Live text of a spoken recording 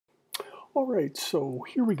All right, so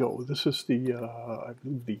here we go. This is I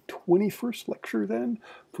believe the 21st lecture then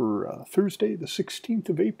for Thursday, the 16th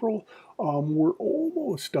of April. We're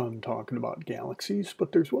almost done talking about galaxies,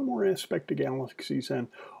 but there's one more aspect to galaxies then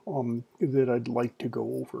that I'd like to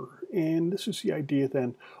go over. And this is the idea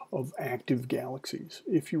then of active galaxies.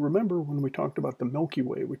 If you remember when we talked about the Milky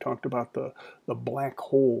Way, we talked about the black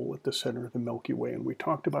hole at the center of the Milky Way, and we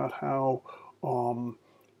talked about how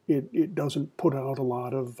it doesn't put out a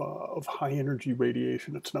lot of high energy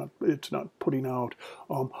radiation. It's not putting out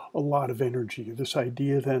a lot of energy. This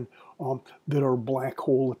idea then that our black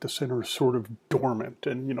hole at the center is sort of dormant,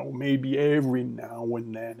 and maybe every now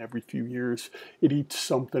and then, every few years, it eats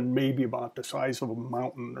something maybe about the size of a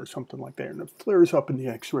mountain or something like that, and it flares up in the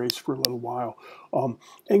X-rays for a little while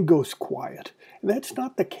and goes quiet. And that's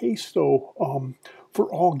not the case though. For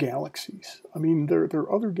all galaxies. I mean, there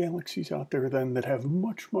are other galaxies out there then that have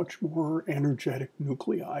much, much more energetic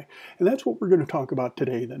nuclei. And that's what we're going to talk about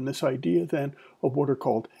today then, this idea then of what are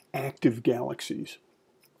called active galaxies.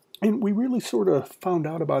 And we really sort of found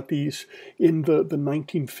out about these in the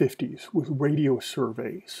 1950s with radio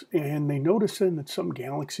surveys. And they noticed then that some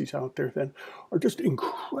galaxies out there then are just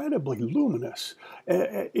incredibly luminous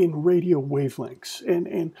in radio wavelengths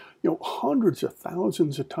and hundreds of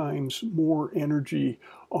thousands of times more energy,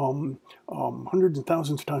 hundreds of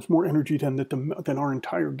thousands of times more energy than our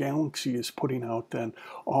entire galaxy is putting out than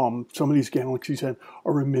some of these galaxies then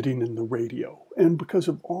are emitting in the radio. And because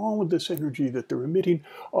of all of this energy that they're emitting,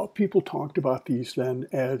 people talked about these then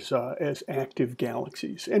as active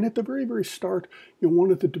galaxies. And at the very, very start,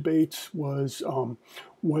 one of the debates was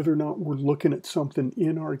whether or not we're looking at something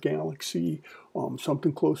in our galaxy,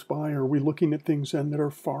 something close by, or are we looking at things then that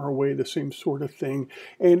are far away, the same sort of thing.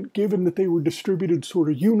 And given that they were distributed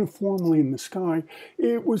sort of uniformly in the sky,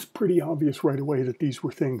 it was pretty obvious right away that these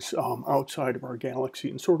were things outside of our galaxy.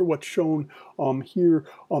 And sort of what's shown here,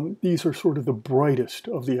 these are sort of the brightest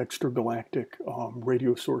of the extragalactic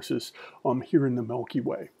radio sources here in the Milky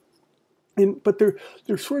Way. But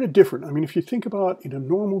they're sort of different. I mean, if you think about in a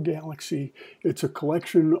normal galaxy, it's a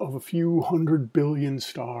collection of a few 100 billion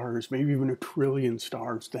stars, maybe even a trillion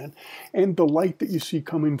stars then. And the light that you see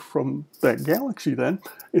coming from that galaxy then,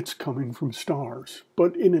 it's coming from stars.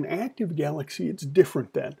 But in an active galaxy, it's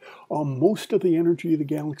different then. Most of the energy of the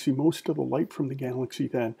galaxy, most of the light from the galaxy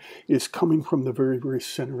then is coming from the very, very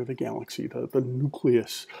center of the galaxy, the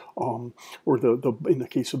nucleus, or in the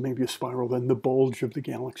case of maybe a spiral, then the bulge of the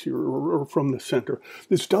galaxy, or from the center.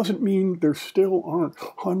 This doesn't mean there still aren't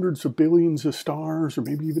hundreds of billions of stars or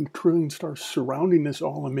maybe even a trillion stars surrounding this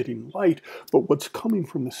all emitting light, but what's coming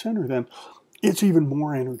from the center then, it's even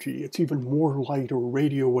more energy, it's even more light or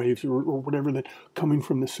radio waves or whatever that coming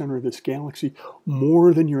from the center of this galaxy,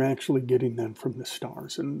 more than you're actually getting then from the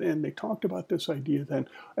stars. And they talked about this idea then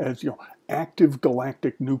as, active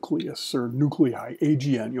galactic nucleus or nuclei,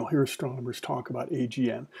 AGN. You'll hear astronomers talk about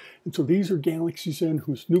AGN. And so these are galaxies then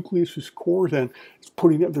whose nucleus, whose core then is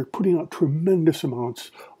they're putting out tremendous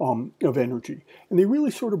amounts of energy. And they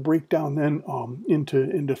really sort of break down then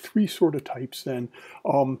into three sort of types then,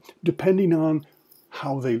 depending on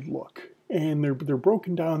how they look. And they're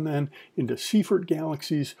broken down then into Seyfert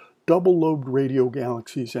galaxies, double-lobed radio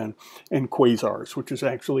galaxies, and quasars, which is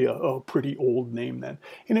actually a pretty old name then.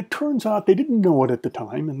 And it turns out they didn't know it at the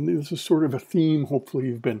time, and this is sort of a theme hopefully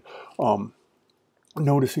you've been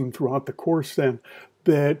noticing throughout the course then,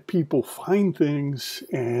 that people find things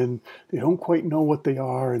and they don't quite know what they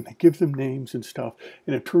are and they give them names and stuff,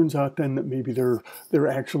 and it turns out then that maybe they're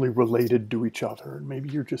actually related to each other, and maybe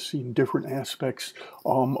you're just seeing different aspects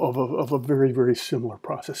of a very, very similar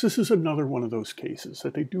process. This is another one of those cases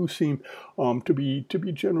that they do seem to be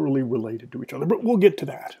generally related to each other, but we'll get to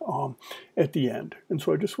that at the end. And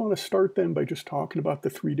so I just want to start then by just talking about the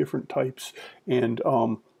three different types and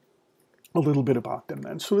a little bit about them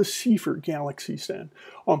then. So the Seyfert galaxies then,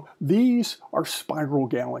 these are spiral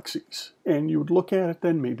galaxies. And you would look at it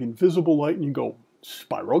then, maybe in visible light, and you go,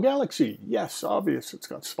 spiral galaxy. Yes, obvious. It's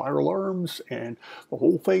got spiral arms and the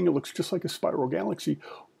whole thing, it looks just like a spiral galaxy.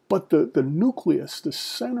 But the nucleus, the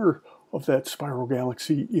center of that spiral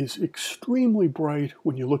galaxy is extremely bright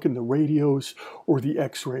when you look in the radios or the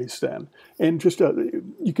X-rays then. And just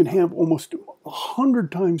you can have almost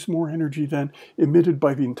 100 times more energy then emitted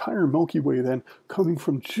by the entire Milky Way then coming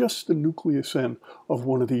from just the nucleus then of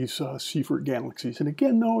one of these Seyfert galaxies. And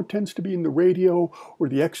again, though, it tends to be in the radio or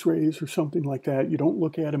the X-rays or something like that. You don't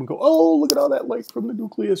look at them and go, oh, look at all that light from the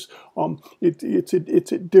nucleus. It's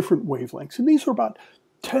at different wavelengths. And these are about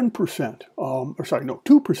 10%, or sorry, no,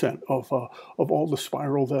 2% of all the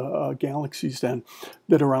spiral galaxies then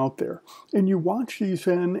that are out there. And you watch these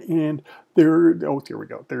then, and they're, oh, here we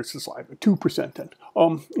go, there's the slide, 2% then.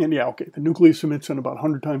 And yeah, okay, the nucleus emits in about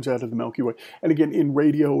 100 times out of the Milky Way. And again, in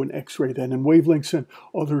radio and X-ray then, and wavelengths and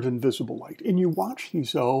other than visible light. And you watch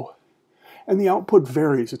these though, and the output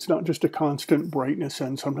varies. It's not just a constant brightness,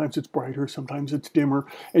 and sometimes it's brighter, sometimes it's dimmer,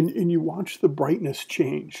 and you watch the brightness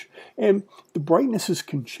change. And the brightnesses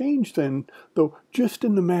can change then, though, just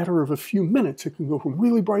in the matter of a few minutes. It can go from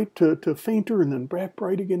really bright to fainter and then back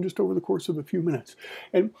bright again just over the course of a few minutes.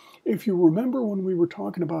 And if you remember when we were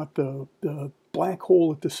talking about the black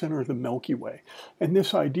hole at the center of the Milky Way, and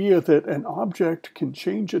this idea that an object can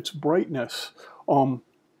change its brightness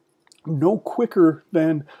no quicker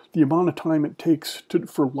than the amount of time it takes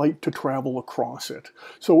for light to travel across it.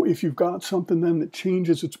 So if you've got something then that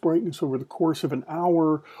changes its brightness over the course of an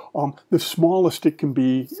hour, the smallest it can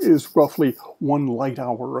be is roughly 1 light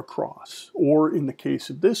hour across. Or in the case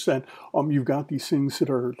of this then, you've got these things that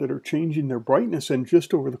are changing their brightness, and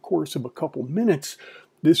just over the course of a couple minutes,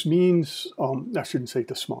 this means, I shouldn't say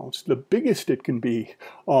the smallest, the biggest it can be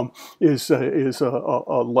is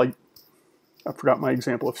a light. I forgot my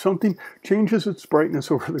example. If something changes its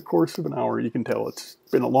brightness over the course of an hour, you can tell it's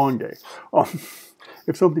been a long day.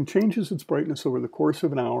 If something changes its brightness over the course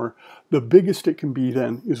of an hour, the biggest it can be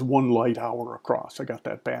then is 1 light hour across. I got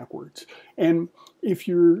that backwards. And if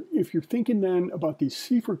you're thinking then about these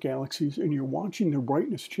Seyfert galaxies and you're watching their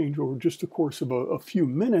brightness change over just the course of a few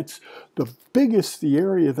minutes, the biggest the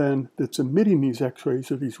area then that's emitting these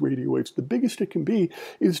X-rays or these radio waves, the biggest it can be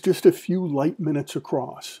is just a few light minutes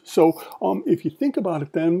across. So if you think about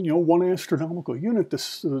it then, 1 astronomical unit,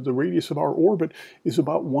 the radius of our orbit is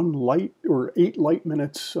about 1 light or 8 light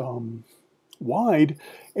minutes wide.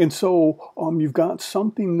 And so you've got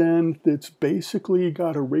something then that's basically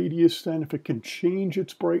got a radius then, if it can change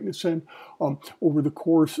its brightness then over the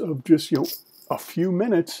course of just a few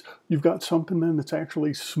minutes, you've got something then that's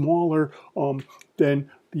actually smaller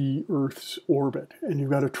than the Earth's orbit. And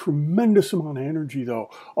you've got a tremendous amount of energy though,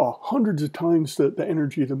 hundreds of times the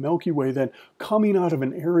energy of the Milky Way then, coming out of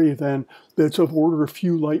an area then that's of order a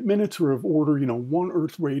few light minutes, or of order 1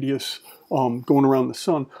 Earth radius going around the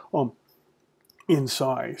sun in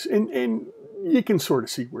size. And you can sort of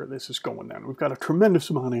see where this is going then. We've got a tremendous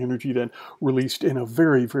amount of energy then released in a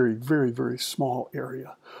very, very, very, very small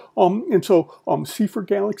area. And so Seyfert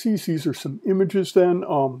galaxies, these are some images then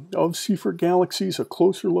of Seyfert galaxies, a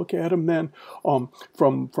closer look at them then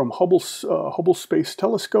from Hubble Space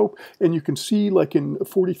Telescope. And you can see, like in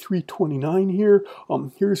 4329 here,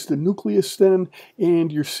 here's the nucleus then,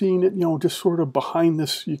 and you're seeing it, just sort of behind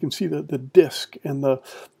this. You can see the disk and the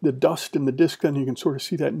dust in the disk, then you can sort of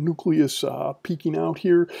see that nucleus peeking out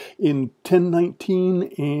here in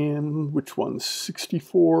 1019 and which one?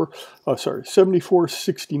 74,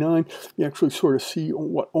 69. You actually sort of see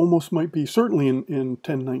what almost might be, certainly in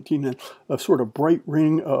 1019, a sort of bright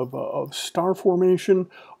ring of star formation.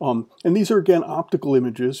 And these are again optical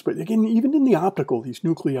images, but again, even in the optical, these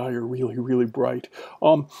nuclei are really, really bright.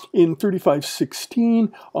 In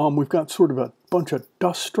 3516, we've got sort of a bunch of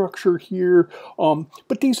dust structure here,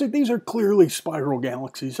 but these are clearly spiral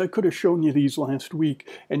galaxies. I could have shown you these last week,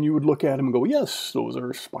 and you would look at them and go, yes, those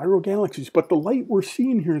are spiral galaxies. But the light we're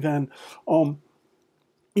seeing here then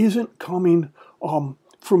isn't coming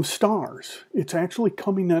from stars. It's actually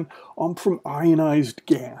coming then from ionized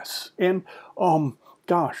gas. And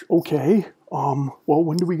gosh, okay. Well,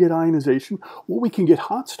 when do we get ionization? Well, we can get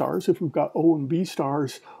hot stars if we've got O and B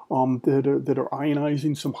stars that are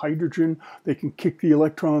ionizing some hydrogen. They can kick the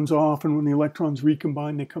electrons off, and when the electrons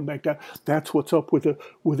recombine, they come back down. That's what's up with an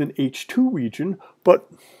H2 region.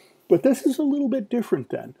 But this is a little bit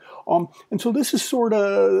different then. And so this is sort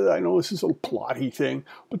of, I know this is a plotty thing,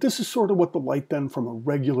 but this is sort of what the light then from a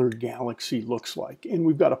regular galaxy looks like. And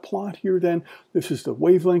we've got a plot here then. This is the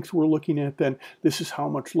wavelength we're looking at then. This is how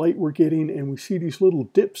much light we're getting. And we see these little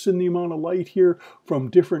dips in the amount of light here from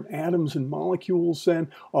different atoms and molecules then.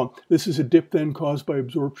 This is a dip then caused by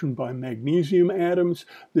absorption by magnesium atoms.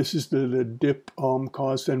 This is the dip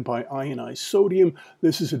caused then by ionized sodium.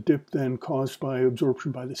 This is a dip then caused by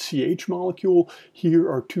absorption by the CH molecule. Here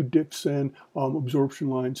are 2 dips then, absorption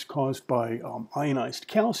lines caused by ionized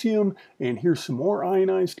calcium, and here's some more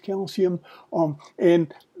ionized calcium.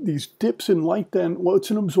 And these dips in light then, well,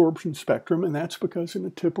 it's an absorption spectrum, and that's because in a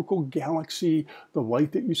typical galaxy, the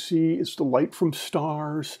light that you see is the light from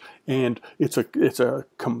stars, and it's a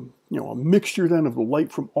mixture then of the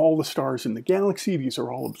light from all the stars in the galaxy. These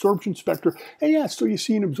are all absorption spectra, and yeah, so you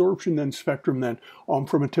see an absorption then spectrum then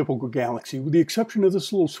from a typical galaxy, with the exception of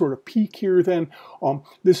this little sort of peak here then.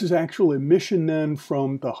 This is actual emission then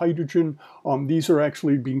from the hydrogen. These are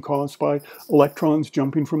actually being caused by electrons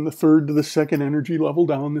jumping from the third to the second energy level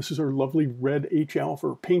down. This is our lovely red H alpha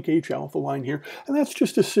or pink H alpha line here, and that's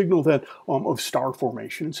just a signal that of star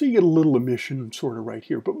formation. And so you get a little emission sort of right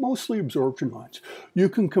here, but mostly absorption lines. You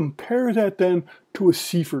can compare that then to a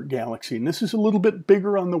Seyfert galaxy, and this is a little bit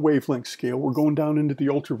bigger on the wavelength scale. We're going down into the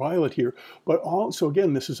ultraviolet here, but also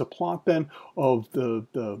again, this is a plot then of the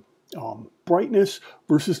brightness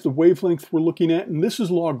versus the wavelength we're looking at, and this is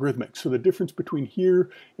logarithmic. So the difference between here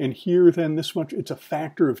and here, then this much, it's a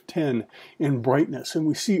factor of 10 in brightness. And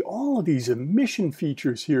we see all of these emission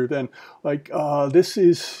features here then, like this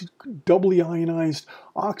is doubly ionized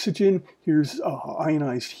oxygen, here's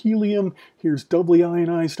ionized helium, here's doubly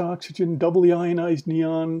ionized oxygen, doubly ionized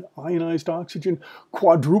neon, ionized oxygen,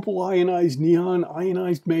 quadruple ionized neon,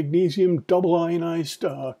 ionized magnesium, double ionized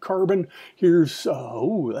carbon. Here's,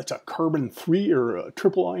 oh, that's a carbon 3 or a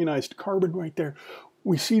triple ionized carbon right there.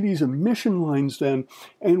 We see these emission lines then,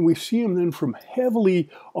 and we see them then from heavily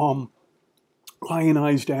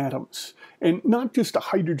ionized atoms. And not just a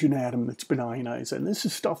hydrogen atom that's been ionized. And this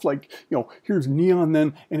is stuff like, here's neon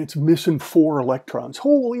then, and it's missing 4 electrons.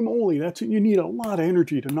 Holy moly, you need a lot of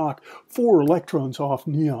energy to knock 4 electrons off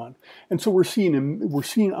neon. And so we're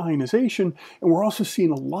seeing ionization, and we're also seeing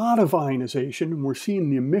a lot of ionization, and we're seeing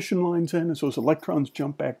the emission lines then as those electrons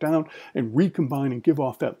jump back down and recombine and give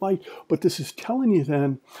off that light. But this is telling you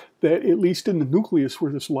then that at least in the nucleus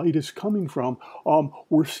where this light is coming from,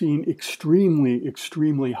 we're seeing extremely,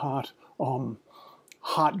 extremely hot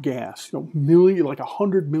gas, like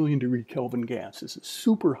 100 million degree Kelvin gas. This is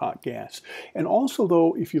super hot gas. And also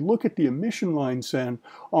though, if you look at the emission lines then,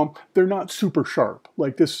 they're not super sharp.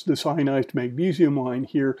 Like this ionized magnesium line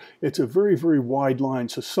here, it's a very, very wide line.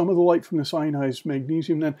 So some of the light from this ionized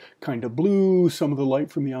magnesium then kind of blue, some of the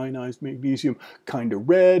light from the ionized magnesium kind of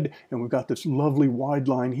red, and we've got this lovely wide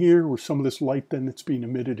line here where some of this light then that's being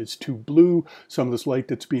emitted is too blue, some of this light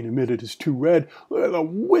that's being emitted is too red. Look at the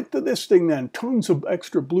width of this thing then, tons of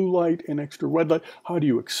extra blue light and extra red light. How do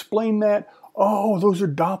you explain that? Oh, those are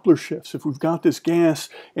Doppler shifts. If we've got this gas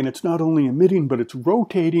and it's not only emitting, but it's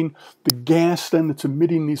rotating, the gas then that's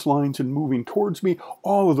emitting these lines and moving towards me,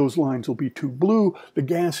 all of those lines will be too blue. The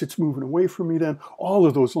gas that's moving away from me then, all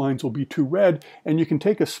of those lines will be too red. And you can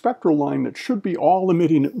take a spectral line that should be all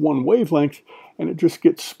emitting at one wavelength, and it just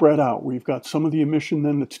gets spread out. We've got some of the emission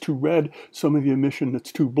then that's too red, some of the emission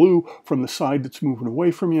that's too blue, from the side that's moving away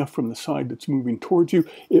from you, from the side that's moving towards you.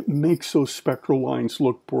 It makes those spectral lines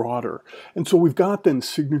look broader. And so we've got then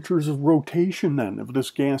signatures of rotation then of this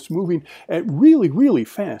gas moving at really, really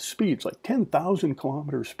fast speeds, like 10,000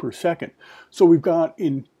 kilometers per second. So we've got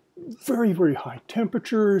in very, very high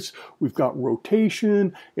temperatures, we've got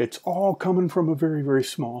rotation, it's all coming from a very, very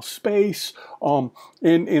small space.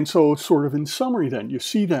 And so sort of in summary then, you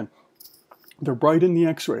see then, they're bright in the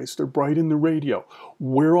X-rays, they're bright in the radio.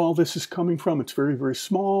 Where all this is coming from, it's very, very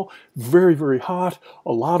small, very, very hot,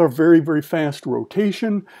 a lot of very, very fast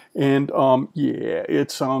rotation, and yeah,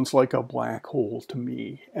 it sounds like a black hole to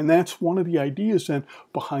me. And that's one of the ideas then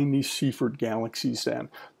behind these Seyfert galaxies then,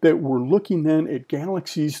 that we're looking then at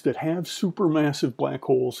galaxies that have supermassive black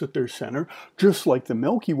holes at their center, just like the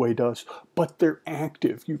Milky Way does, but they're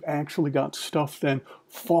active. You've actually got stuff then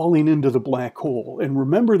falling into the black hole. And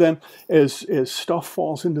remember then, as stuff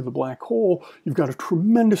falls into the black hole, you've got a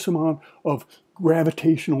tremendous amount of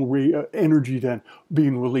gravitational energy then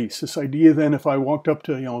being released. This idea then, if I walked up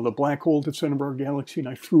to the black hole at the center of our galaxy and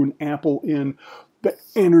I threw an apple in, the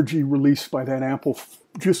energy released by that apple,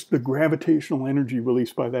 just the gravitational energy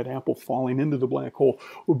released by that apple falling into the black hole,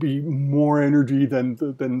 would be more energy than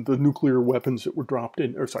the nuclear weapons that were dropped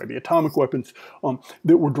in, or sorry, the atomic weapons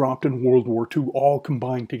that were dropped in World War II, all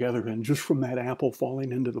combined together, and just from that apple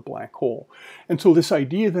falling into the black hole. And so this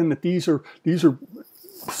idea then that these are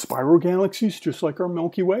spiral galaxies, just like our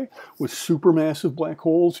Milky Way, with supermassive black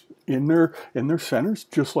holes in their centers,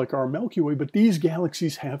 just like our Milky Way. But these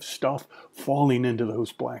galaxies have stuff falling into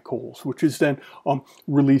those black holes, which is then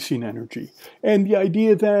releasing energy. And the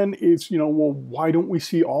idea then is, well, why don't we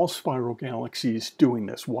see all spiral galaxies doing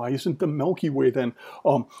this? Why isn't the Milky Way then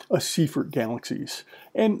a Seyfert galaxies?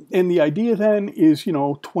 And the idea then is,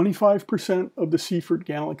 25% of the Seyfert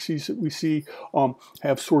galaxies that we see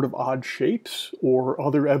have sort of odd shapes or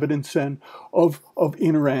other evidence then of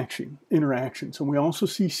interactions. And we also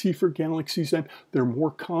see Seyfert galaxies then, they're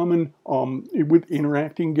more common with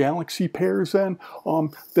interacting galaxy pairs then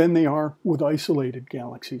than they are with isolated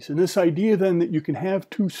galaxies. And this idea then that you can have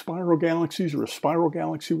two spiral galaxies or a spiral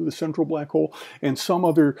galaxy with a central black hole and some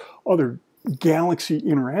other galaxy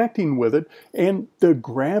interacting with it, and the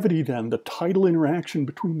gravity then, the tidal interaction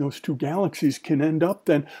between those two galaxies can end up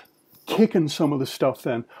then kicking some of the stuff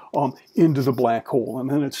then into the black hole. And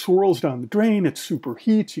then it swirls down the drain, it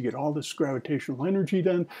superheats, you get all this gravitational energy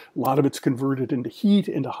then. A lot of it's converted into heat,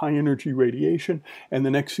 into high energy radiation. And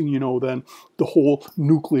the next thing you know then, the whole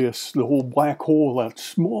nucleus, the whole black hole, that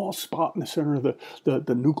small spot in the center of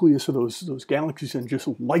the nucleus of those galaxies, and just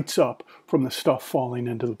lights up from the stuff falling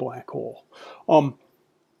into the black hole.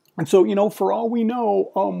 And so, for all we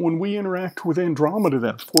know, when we interact with Andromeda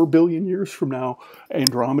then, 4 billion years from now,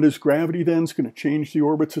 Andromeda's gravity then is going to change the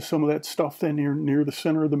orbits of some of that stuff then near the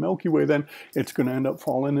center of the Milky Way then. It's going to end up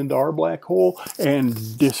falling into our black hole,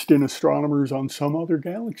 and distant astronomers on some other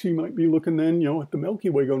galaxy might be looking then, at the Milky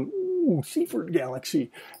Way going, ooh, Seyfert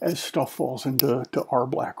galaxy, as stuff falls into our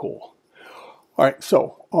black hole. All right,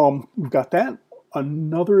 so we've got that.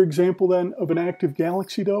 Another example then of an active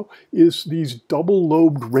galaxy though is these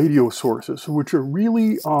double-lobed radio sources, which are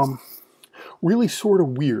really sort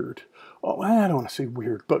of weird. I don't want to say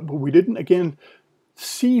weird, but we didn't again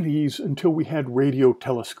see these until we had radio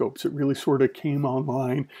telescopes. It really sort of came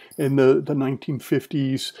online in the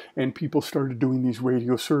 1950s, and people started doing these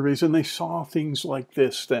radio surveys, and they saw things like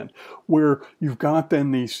this then, where you've got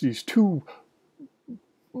then these two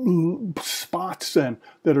spots then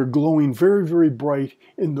that are glowing very, very bright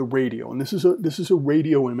in the radio. And this is a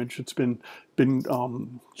radio image that's been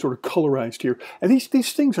sort of colorized here. And these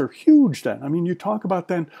things are huge then. I mean, you talk about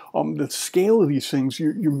then the scale of these things.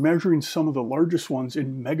 You're measuring some of the largest ones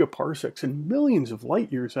in megaparsecs and millions of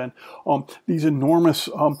light years then. These enormous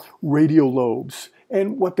radio lobes.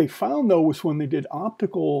 And what they found, though, was when they did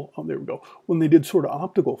optical, when they did sort of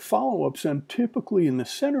optical follow-ups, and typically in the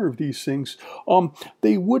center of these things,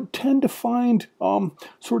 they would tend to find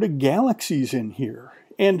sort of galaxies in here.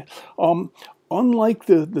 And unlike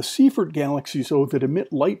the Seyfert galaxies, though, that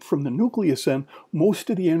emit light from the nucleus, then most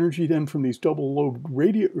of the energy then from these double-lobed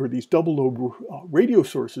radio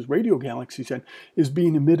sources, radio galaxies, then is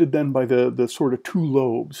being emitted then by the sort of two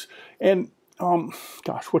lobes. And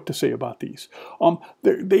gosh, what to say about these?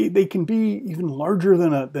 They can be even larger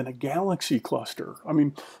than a galaxy cluster. I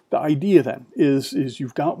mean, the idea then is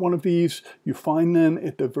you've got one of these. You find then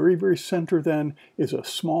at the very, very center then is a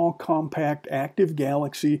small, compact, active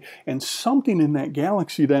galaxy, and something in that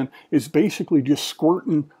galaxy then is basically just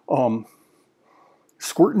squirting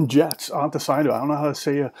jets out the side of it. I don't know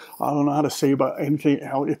how to say about anything.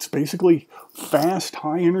 How it's basically fast,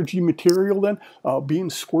 high energy material then being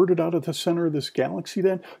squirted out of the center of this galaxy.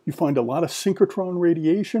 Then you find a lot of synchrotron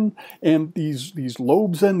radiation, and these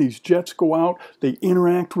lobes then, these jets go out. They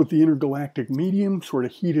interact with the intergalactic medium, sort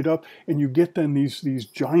of heat it up, and you get then these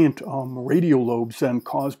giant radio lobes then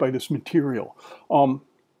caused by this material.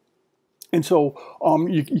 And so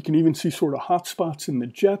you can even see sort of hot spots in the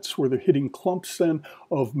jets where they're hitting clumps then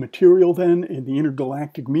of material then in the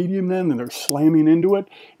intergalactic medium then, and they're slamming into it,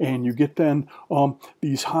 and you get then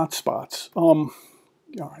these hot spots. All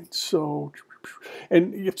right, so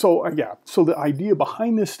the idea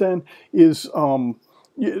behind this then is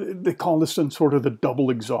they call this then sort of the double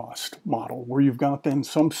exhaust model, where you've got then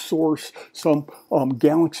some source, some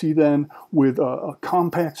galaxy then with a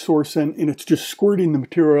compact source then, and it's just squirting the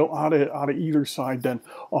material out of either side then.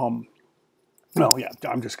 I'm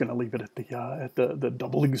just going to leave it at the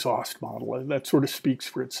double exhaust model. That sort of speaks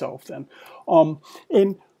for itself then.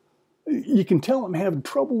 And you can tell I'm having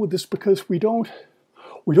trouble with this because we don't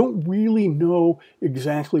really know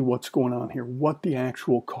exactly what's going on here, what the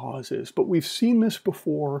actual cause is. But we've seen this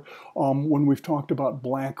before when we've talked about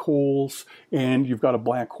black holes, and you've got a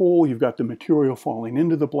black hole, you've got the material falling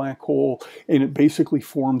into the black hole, and it basically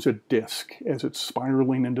forms a disk as it's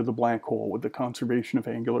spiraling into the black hole with the conservation of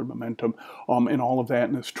angular momentum and all of that,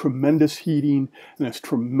 and this tremendous heating and this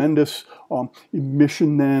tremendous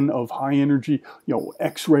emission then of high energy,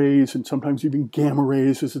 X-rays and sometimes even gamma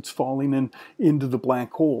rays as it's falling into the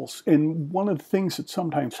black holes. And one of the things that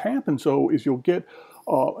sometimes happens, though, is you'll get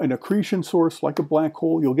an accretion source like a black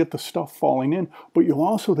hole. You'll get the stuff falling in, but you'll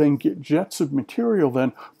also then get jets of material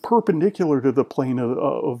then perpendicular to the plane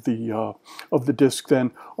of the disk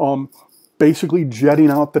then, basically jetting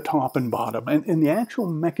out the top and bottom. And the actual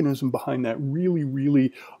mechanism behind that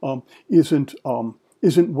really isn't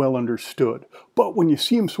well understood. But when you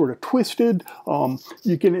see them sort of twisted,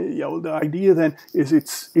 you can, the idea then is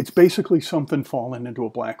it's basically something falling into a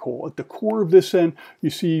black hole. At the core of this end, you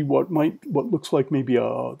see what looks like maybe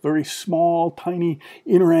a very small, tiny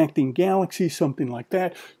interacting galaxy, something like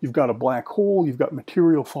that. You've got a black hole, you've got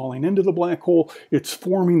material falling into the black hole. It's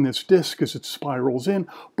forming this disk as it spirals in,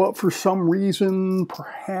 but for some reason,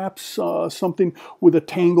 perhaps something with a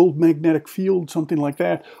tangled magnetic field, something like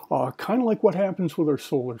that, kind of like what happens with our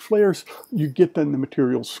solar flares, you get then the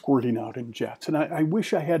material squirting out in jets. And I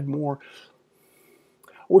wish I had more,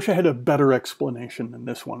 I wish I had a better explanation than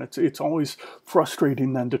this one. It's always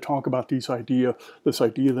frustrating then to talk about this idea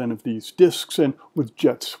then of these disks and with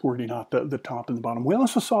jets squirting out the top and the bottom. We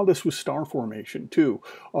also saw this with star formation too.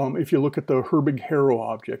 If you look at the Herbig-Haro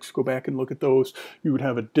objects, go back and look at those, you would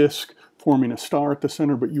have a disk forming a star at the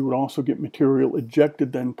center, but you would also get material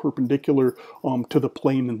ejected then perpendicular to the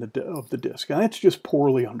plane of the disk. And that's just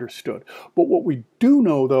poorly understood. But what we do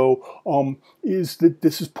know, though, is that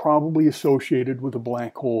this is probably associated with a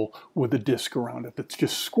black hole with a disk around it that's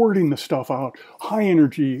just squirting the stuff out, high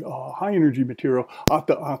energy material out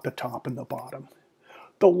the top and the bottom.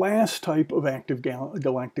 The last type of active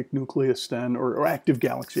galactic nucleus then, or active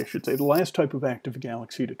galaxy I should say, the last type of active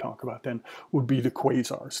galaxy to talk about then would be the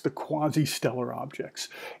quasars, the quasi-stellar objects.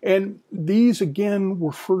 And these again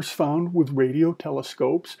were first found with radio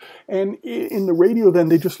telescopes, and in the radio then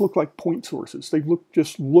they just looked like point sources. They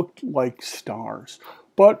just looked like stars.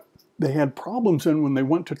 But they had problems then when they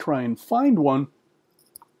went to try and find one.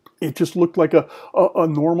 It just looked like a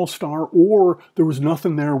normal star, or there was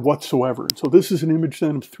nothing there whatsoever. And so this is an image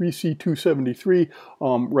then of 3C273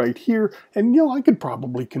 right here. And, I could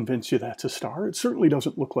probably convince you that's a star. It certainly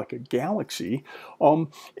doesn't look like a galaxy.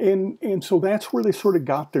 And so that's where they sort of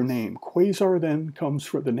got their name. Quasar then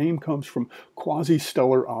the name comes from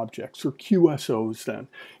quasi-stellar objects, or QSOs then.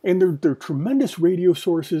 And they're tremendous radio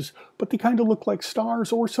sources, but they kind of look like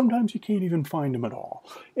stars, or sometimes you can't even find them at all.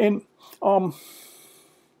 And,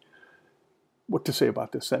 what to say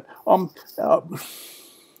about this then?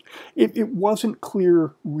 It wasn't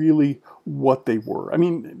clear really what they were. I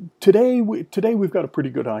mean, today we've got a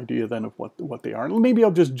pretty good idea then of what they are. And maybe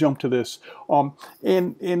I'll just jump to this.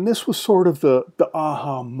 And this was sort of the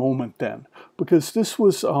aha moment then, because this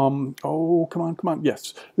was oh, come on,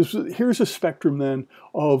 yes, here's a spectrum then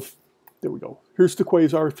of. There we go. Here's the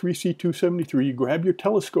quasar 3C273. You grab your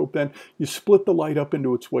telescope then, you split the light up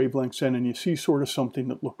into its wavelengths then, and you see sort of something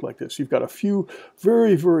that looked like this. You've got a few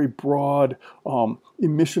very, very broad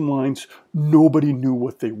emission lines. Nobody knew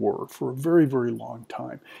what they were for a very, very long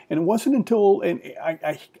time. And it wasn't until, and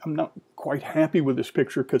I'm not quite happy with this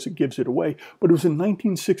picture because it gives it away, but it was in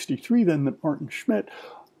 1963 then that Martin Schmidt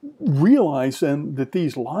realized then that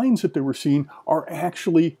these lines that they were seeing are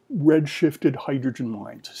actually redshifted hydrogen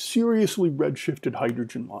lines, seriously redshifted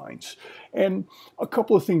hydrogen lines. And a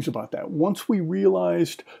couple of things about that. Once we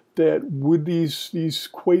realized that with these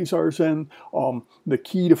quasars then, the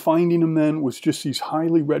key to finding them then was just these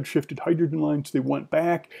highly redshifted hydrogen lines, they went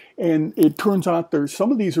back, and it turns out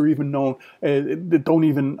some of these are even known that don't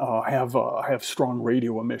even have strong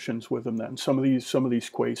radio emissions with them then, some of these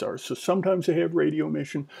quasars. So sometimes they have radio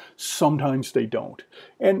emission, sometimes they don't.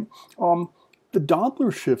 And the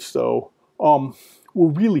Doppler shifts though, were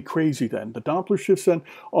really crazy then. The Doppler shifts then,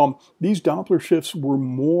 these Doppler shifts were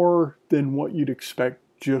more than what you'd expect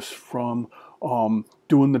just from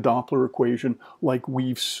doing the Doppler equation like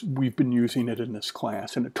we've been using it in this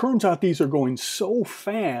class. And it turns out these are going so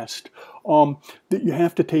fast that you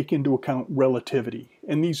have to take into account relativity.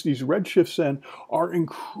 And these redshifts then are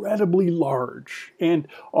incredibly large. And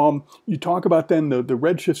you talk about then the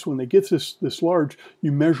redshifts, when they get this large,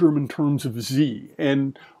 you measure them in terms of z.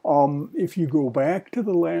 And if you go back to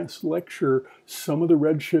the last lecture, some of the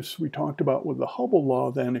redshifts we talked about with the Hubble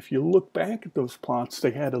law then, if you look back at those plots,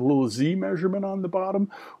 they had a little z measurement on the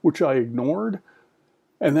bottom, which I ignored.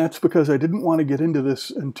 And that's because I didn't want to get into this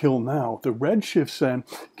until now. The redshifts then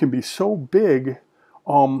can be so big,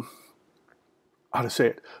 how to say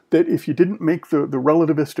it, that if you didn't make the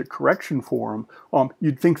relativistic correction for them,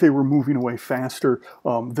 you'd think they were moving away faster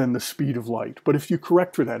than the speed of light. But if you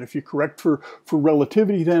correct for that, if you correct for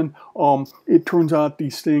relativity, then it turns out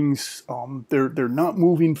these things, they're not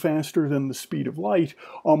moving faster than the speed of light,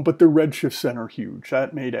 but their redshifts then are huge.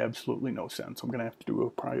 That made absolutely no sense. I'm going to have to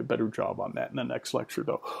do probably a better job on that in the next lecture,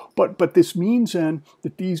 though. But this means then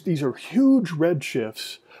that these are huge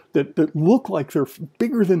redshifts that look like they're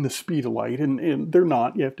bigger than the speed of light, and they're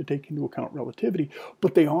not. You have to take into account relativity.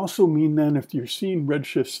 But they also mean then, if you're seeing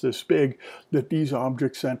redshifts this big, that these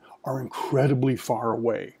objects then are incredibly far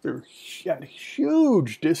away. They're at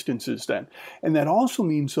huge distances then. And that also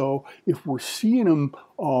means, though, if we're seeing them,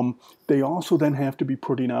 they also then have to be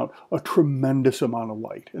putting out a tremendous amount of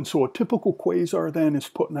light. And so a typical quasar then is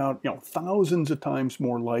putting out, thousands of times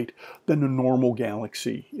more light than a normal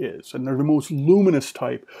galaxy is. And they're the most luminous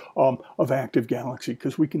type of active galaxy,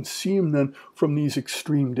 because we can see them then from these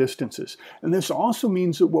extreme distances. And this also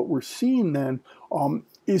means that what we're seeing then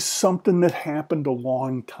is something that happened a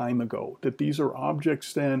long time ago, that these are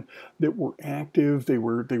objects then that were active. They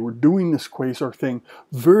were doing this quasar thing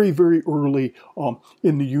very, very early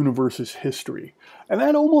in the universe's history. And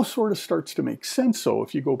that almost sort of starts to make sense, though,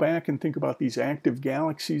 if you go back and think about these active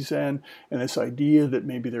galaxies then, and this idea that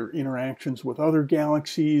maybe there are interactions with other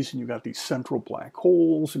galaxies, and you've got these central black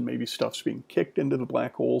holes, and maybe stuff's being kicked into the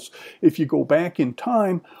black holes. If you go back in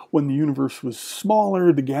time, when the universe was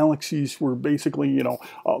smaller, the galaxies were basically,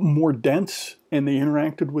 more dense, and they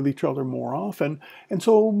interacted with each other more often. And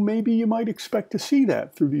so maybe you might expect to see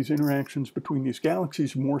that through these interactions between these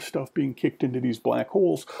galaxies, more stuff being kicked into these black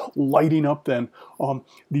holes, lighting up then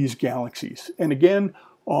these galaxies. And again,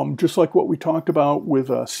 just like what we talked about with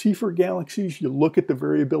Seyfert galaxies, you look at the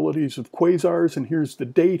variabilities of quasars, and here's the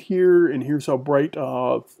date here, and here's how bright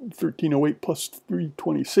 1308 plus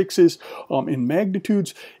 326 is in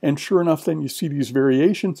magnitudes, and sure enough, then you see these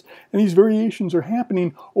variations, and these variations are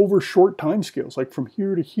happening over short time scales, like from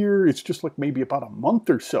here to here, it's just like maybe about a month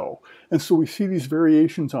or so. And so we see these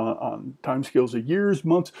variations on time scales of years,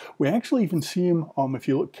 months. We actually even see them, if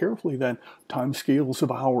you look carefully then, time scales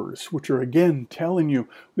of hours, which are again telling you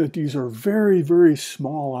that these are very, very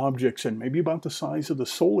small objects, and maybe about the size of the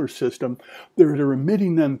solar system. They're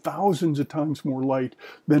emitting then thousands of times more light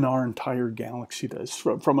than our entire galaxy does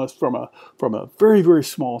from a very, very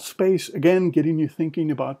small space. Again, getting you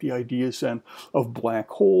thinking about the ideas then of black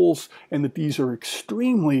holes, and that these are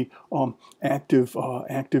extremely active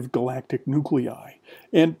galactic nuclei.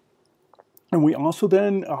 And we also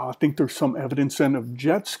then think there's some evidence then of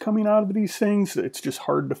jets coming out of these things. It's just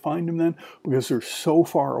hard to find them then because they're so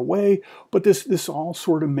far away. But this all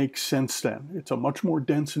sort of makes sense then. It's a much more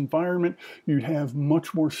dense environment. You'd have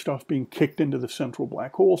much more stuff being kicked into the central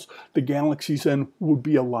black holes. The galaxies then would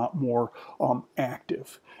be a lot more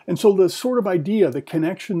active. And so the sort of idea, the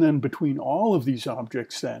connection then between all of these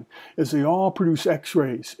objects then, is they all produce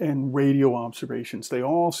X-rays and radio observations. They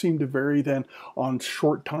all seem to vary then on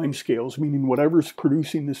short time scales, meaning whatever's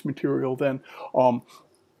producing this material then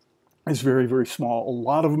is very, very small. A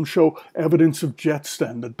lot of them show evidence of jets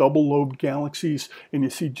then, the double-lobed galaxies, and you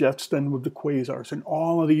see jets then with the quasars. And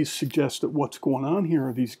all of these suggest that what's going on here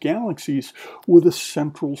are these galaxies with a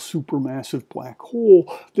central supermassive black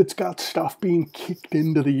hole that's got stuff being kicked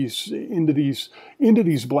into these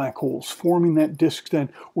black holes, forming that disk then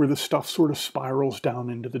where the stuff sort of spirals down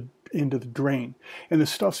into the drain. And the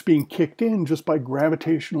stuff's being kicked in just by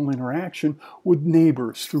gravitational interaction with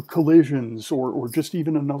neighbors through collisions or just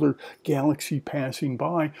even another galaxy passing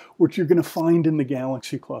by, which you're going to find in the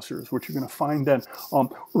galaxy clusters, which you're going to find then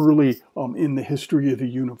early in the history of the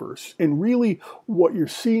universe. And really what you're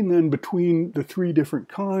seeing then between the three different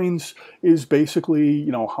kinds is basically,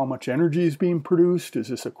 how much energy is being produced. Is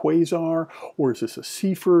this a quasar or is this a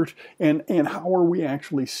Seyfert? And how are we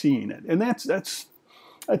actually seeing it? And that's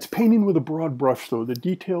painting with a broad brush, though. The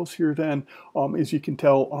details here then, as you can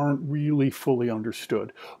tell, aren't really fully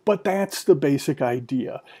understood. But that's the basic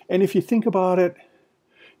idea. And if you think about it,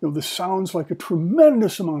 this sounds like a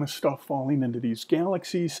tremendous amount of stuff falling into these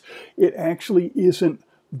galaxies. It actually isn't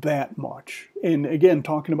that much. And again,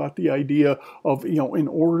 talking about the idea of, in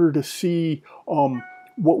order to see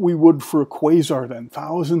what we would for a quasar then,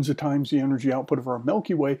 thousands of times the energy output of our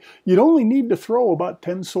Milky Way, you'd only need to throw about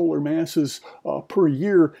 10 solar masses per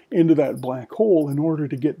year into that black hole in order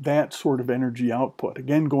to get that sort of energy output.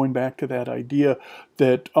 Again, going back to that idea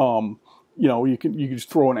that you can just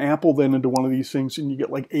throw an apple then into one of these things and you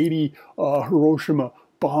get like 80 Hiroshima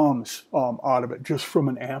bombs out of it just from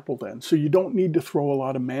an apple then. So you don't need to throw a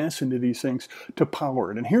lot of mass into these things to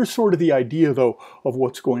power it. And here's sort of the idea, though, of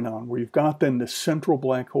what's going on, where you've got then the central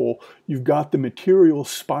black hole, you've got the material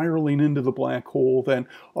spiraling into the black hole, then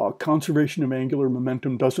conservation of angular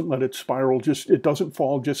momentum doesn't let it spiral, it doesn't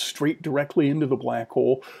fall just straight directly into the black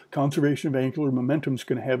hole. Conservation of angular momentum is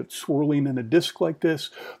going to have it swirling in a disk like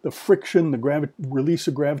this. The friction, the release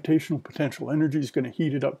of gravitational potential energy is going to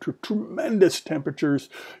heat it up to tremendous temperatures.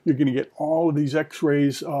 You're going to get all of these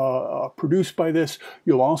X-rays produced by this.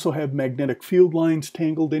 You'll also have magnetic field lines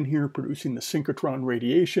tangled in here, producing the synchrotron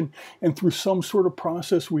radiation. And through some sort of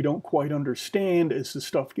process we don't quite understand, as the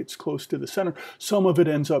stuff gets close to the center, some of it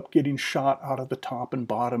ends up getting shot out of the top and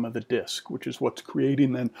bottom of the disk, which is what's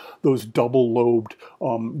creating then those double-lobed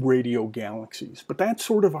radio galaxies. But that's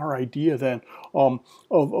sort of our idea then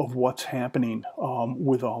of what's happening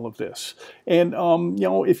with all of this. And you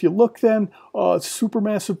know, if you look then,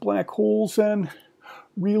 supermassive black holes then,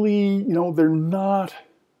 really, you know, they're not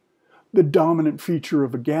the dominant feature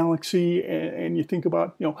of a galaxy, and you think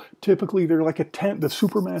about, you know, typically they're like the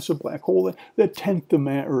supermassive black hole, a tenth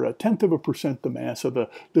of a percent the mass of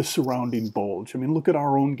the surrounding bulge. I mean, look at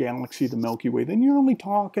our own galaxy, the Milky Way. Then you're only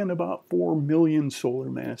talking about 4 million solar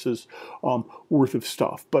masses worth of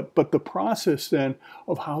stuff. But the process then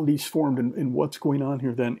of how these formed and what's going on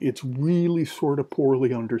here, then it's really sort of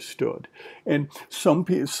poorly understood. And some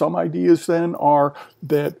ideas then are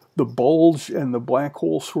that the bulge and the black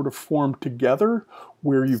hole sort of form together,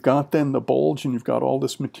 where you've got then the bulge and you've got all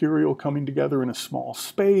this material coming together in a small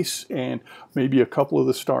space, and maybe a couple of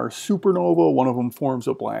the stars supernova, one of them forms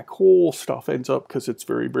a black hole, stuff ends up, because it's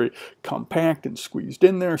very, very compact and squeezed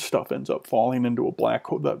in there, stuff ends up falling into a black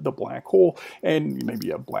hole, the black hole, and maybe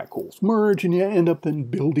you have black holes merge, and you end up then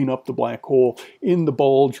building up the black hole in the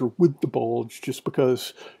bulge or with the bulge, just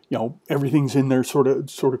because, you know, everything's in there sort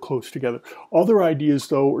of close together. Other ideas,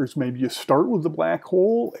 though, is maybe you start with the black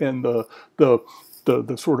hole and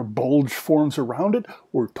the sort of bulge forms around it.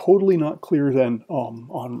 We're totally not clear then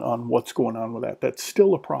on what's going on with that. That's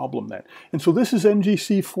still a problem then. And so this is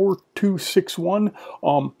NGC 4261.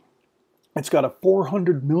 It's got a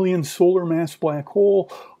 400 million solar mass black hole,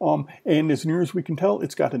 and as near as we can tell,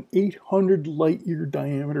 it's got an 800 light-year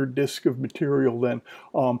diameter disk of material then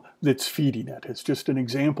that's feeding it. It's just an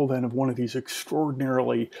example then of one of these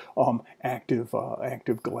extraordinarily active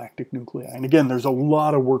galactic nuclei. And again, there's a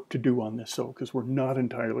lot of work to do on this, though, because we're not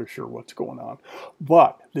entirely sure what's going on.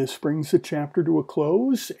 But this brings the chapter to a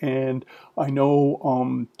close, and I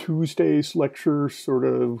know Tuesday's lectures sort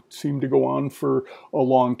of seem to go on for a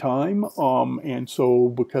long time. And so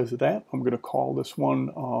because of that, I'm going to call this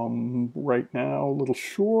one right now a little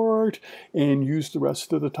short and use the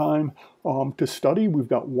rest of the time to study. We've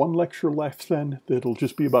got one lecture left then that'll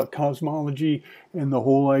just be about cosmology and the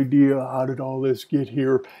whole idea, how did all this get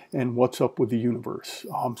here and what's up with the universe.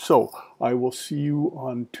 So I will see you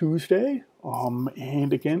on Tuesday.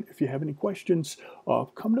 And again, if you have any questions,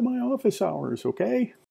 come to my office hours, okay?